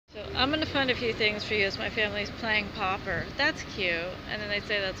I'm gonna fund a few things for you as my family's playing Pauper. That's cute. And then they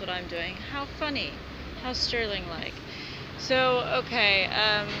say that's what I'm doing. How funny. How Sterling-like. So, okay,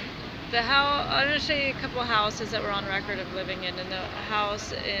 the house, I'm gonna show you a couple houses that we're on record of living in. And the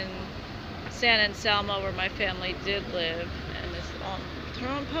house in San Anselmo where my family did live, and it's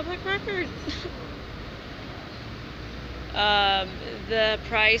on public record. The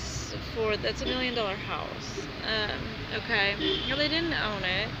price for that's $1 million house. Okay, well, they didn't own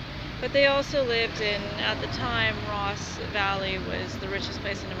it, but they also lived in, at the time, Ross Valley was the richest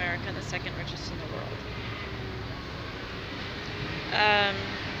place in America and the second richest in the world.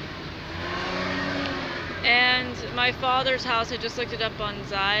 And my father's house, I just looked it up on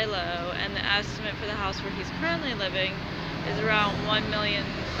Zillow, and the estimate for the house where he's currently living is around $1,500,000,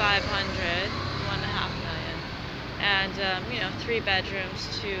 $1.5 million. And, 3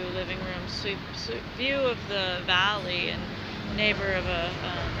 bedrooms, 2 living rooms, view of the valley, and neighbor of a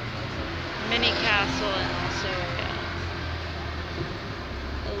mini castle, and also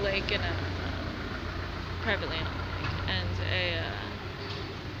a lake and a privately owned lake, and a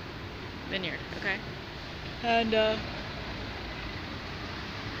vineyard, okay? And,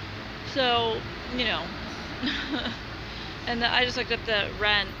 so, and I just looked up the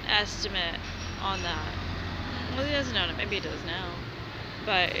rent estimate on that. Well, he doesn't own it. Maybe he does now.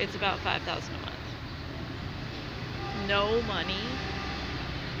 But it's about $5,000 a month. No money.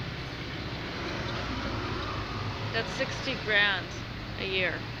 That's 60 grand a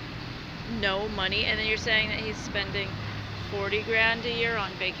year. No money. And then you're saying that he's spending 40 grand a year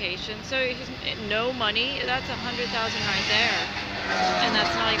on vacation. So he's no money. That's 100,000 right there. And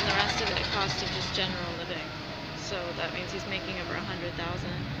that's not even the rest of it. It costs of just general living. So that means he's making over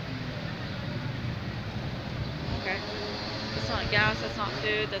 100,000. Okay. That's not gas, that's not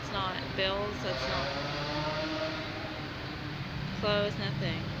food, that's not bills, that's not clothes,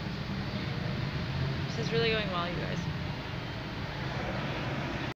 nothing. This is really going well, you guys.